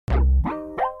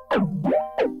Welcome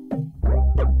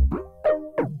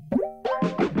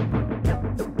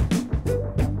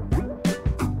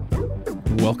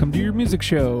to your music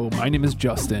show. My name is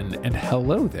Justin, and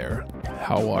hello there.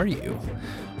 How are you?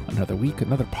 Another week,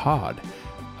 another pod.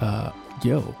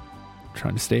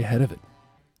 Trying to stay ahead of it.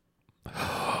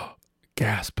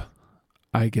 Gasp.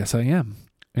 I guess I am.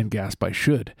 And gasp I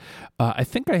should. I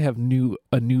think I have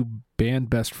a new band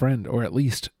best friend, or at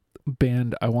least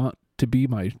band I want to be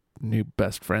my new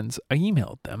best friends. I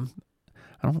emailed them.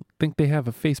 I don't think they have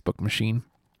a Facebook machine,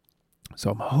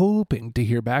 so I'm hoping to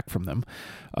hear back from them.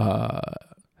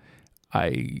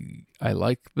 I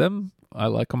like them. I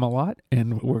like them a lot,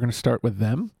 and we're going to start with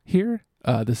them here.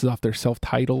 This is off their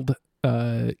self-titled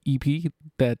EP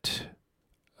that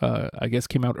I guess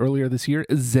came out earlier this year.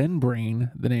 Zen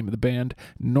Brain, the name of the band.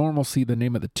 Normalcy, the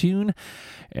name of the tune.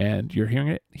 And you're hearing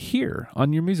it here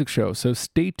on your music show. So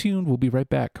stay tuned. We'll be right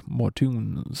back. More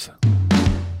tunes.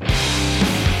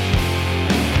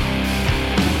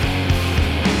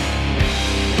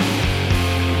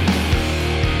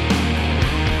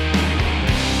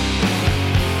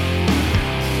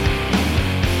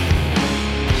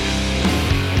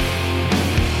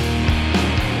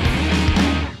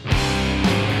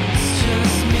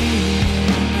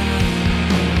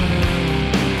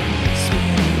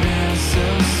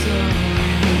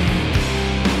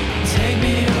 Take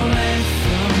me away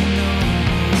from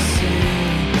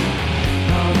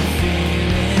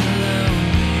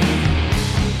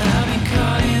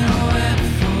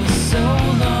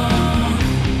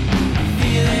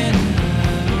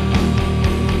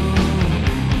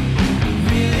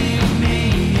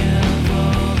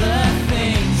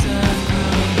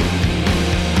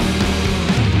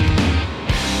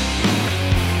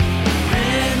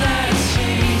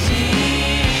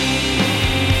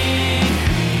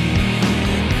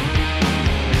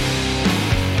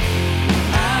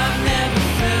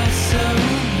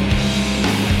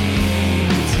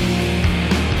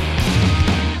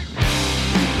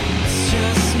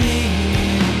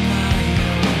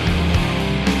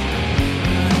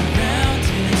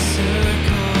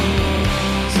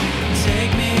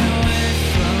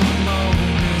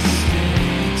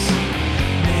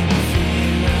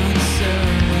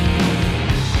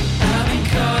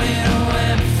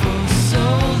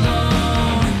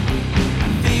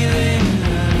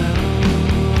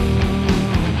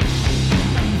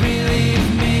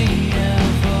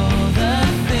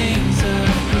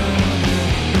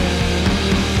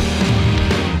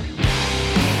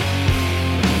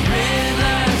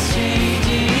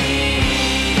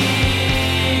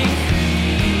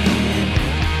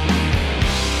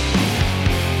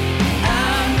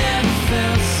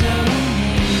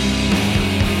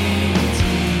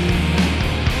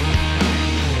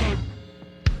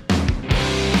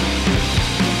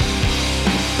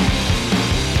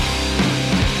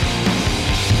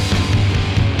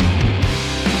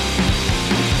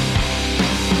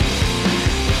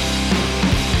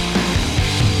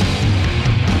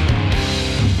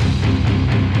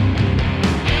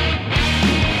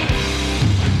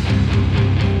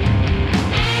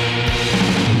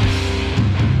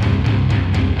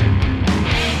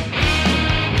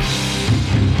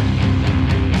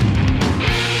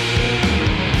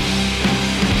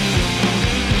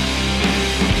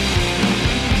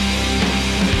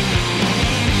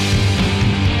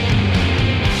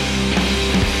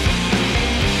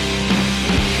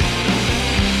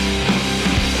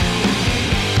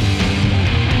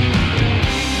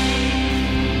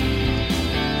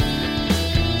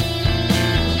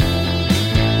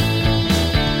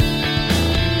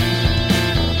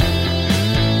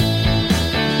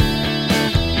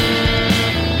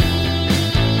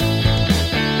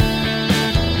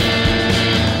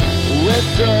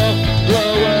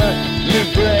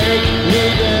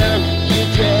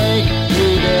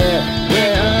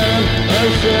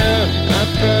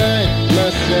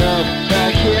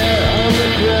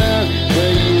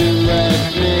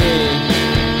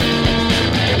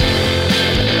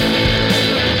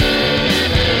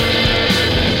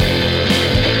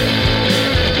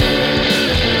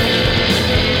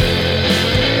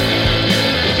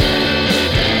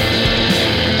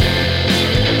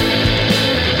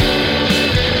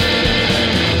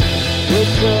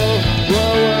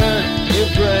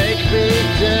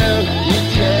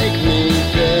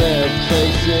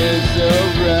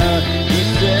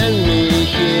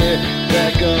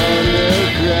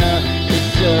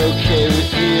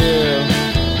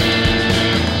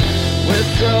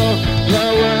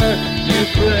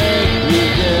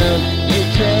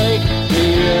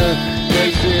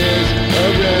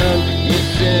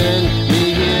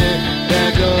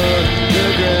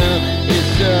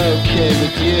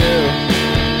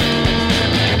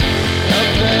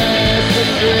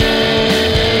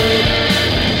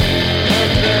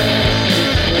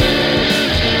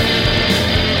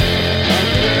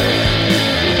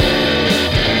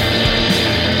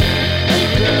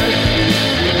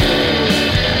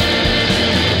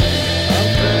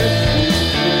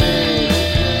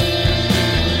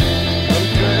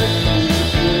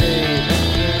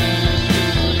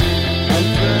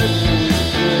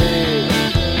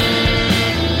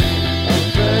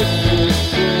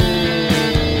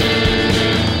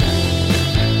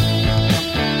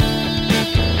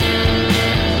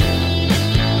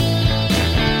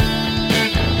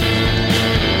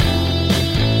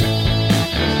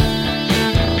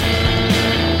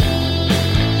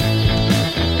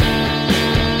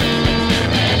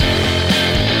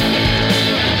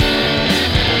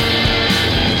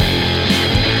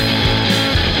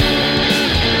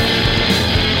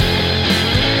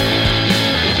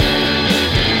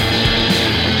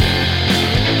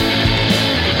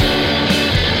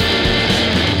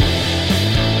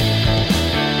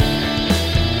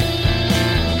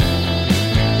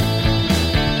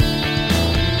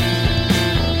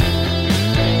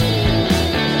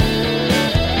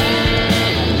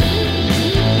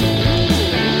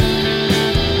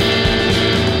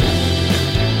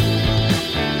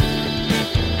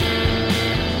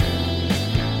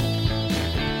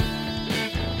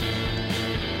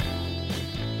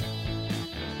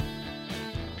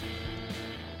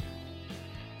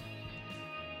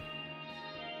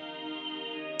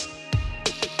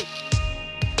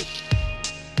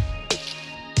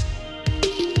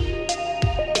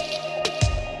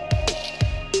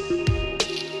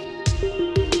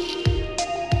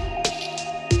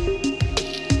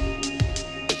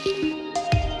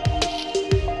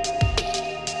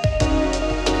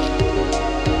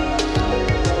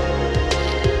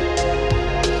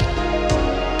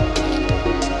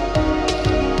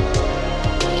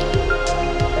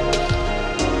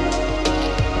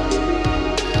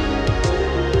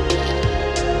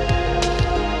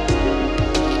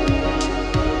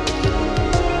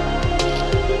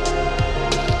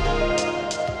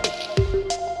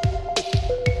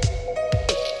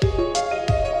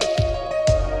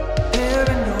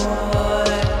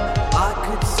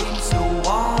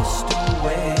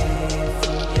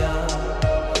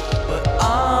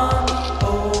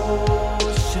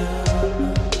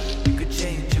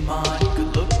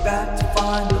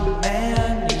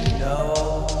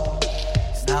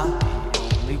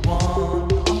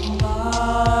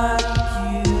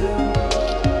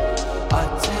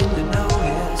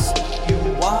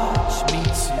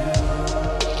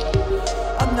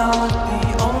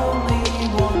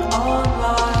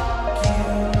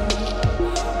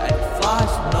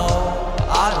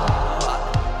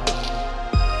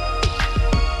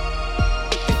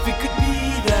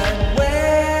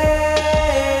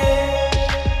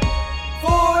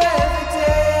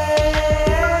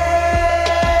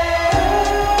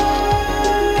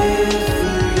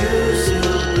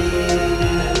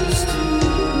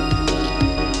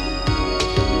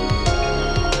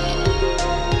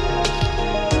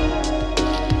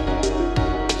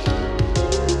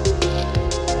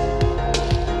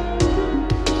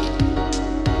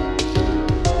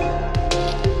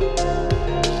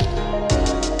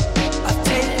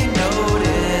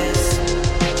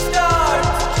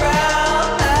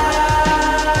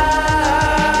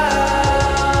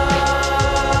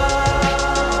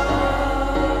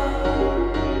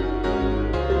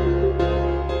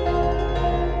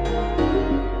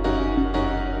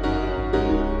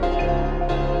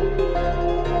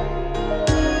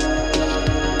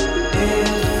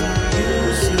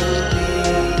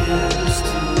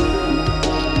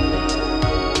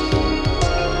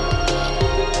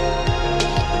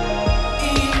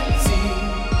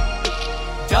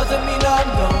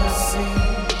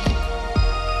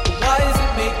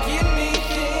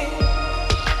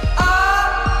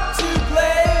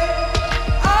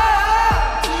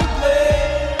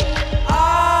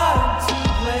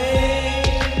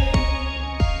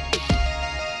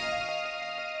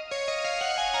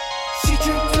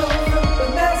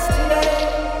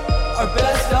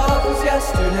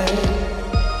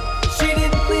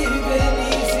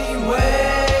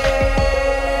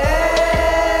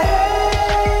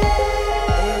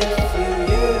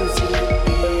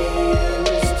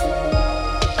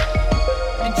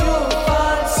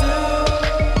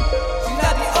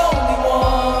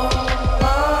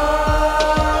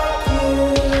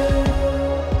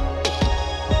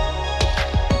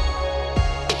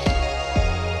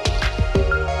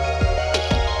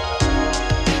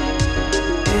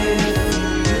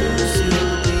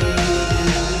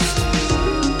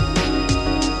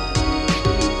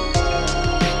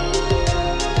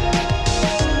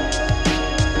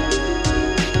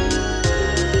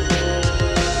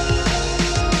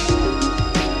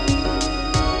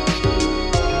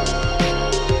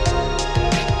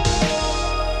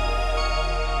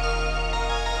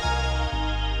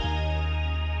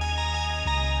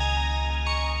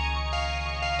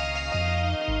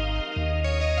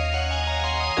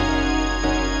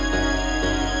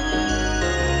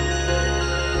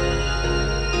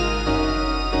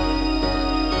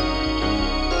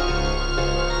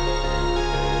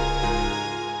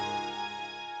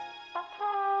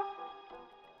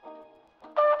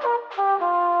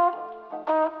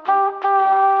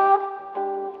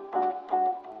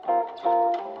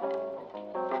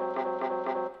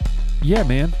Yeah,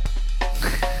 man.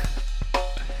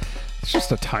 It's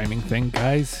just a timing thing,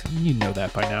 guys. You know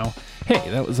that by now. Hey,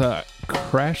 that was a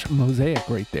Crash Mosaic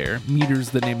right there. Meter's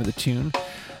the name of the tune.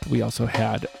 We also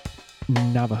had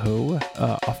Navajo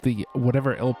off the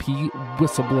whatever LP,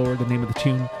 Whistleblower, the name of the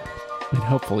tune. And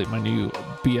hopefully my new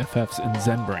BFFs in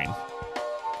ZenBrain.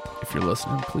 If you're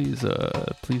listening, please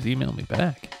email me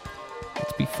back.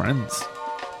 Let's be friends.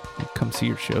 Come see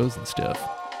your shows and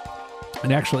stuff.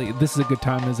 And actually, this is a good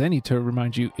time as any to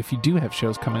remind you, if you do have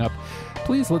shows coming up,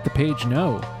 please let the page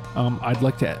know. I'd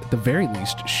like to, at the very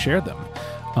least, share them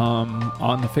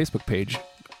on the Facebook page.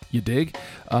 You dig?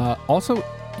 Also,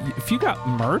 if you got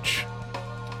merch,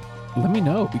 let me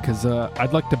know, because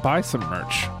I'd like to buy some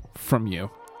merch from you.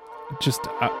 Just,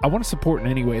 I want to support in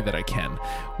any way that I can,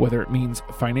 whether it means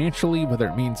financially, whether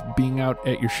it means being out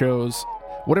at your shows,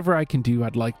 whatever I can do,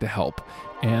 I'd like to help.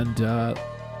 And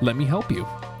let me help you.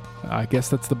 I guess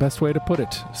that's the best way to put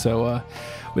it. So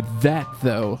with that,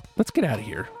 though, let's get out of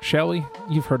here, shall we?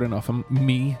 You've heard enough of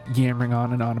me yammering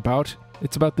on and on about.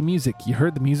 It's about the music. You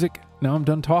heard the music. Now I'm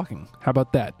done talking. How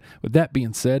about that? With that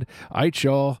being said,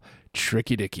 y'all,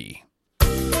 Tricky Dicky.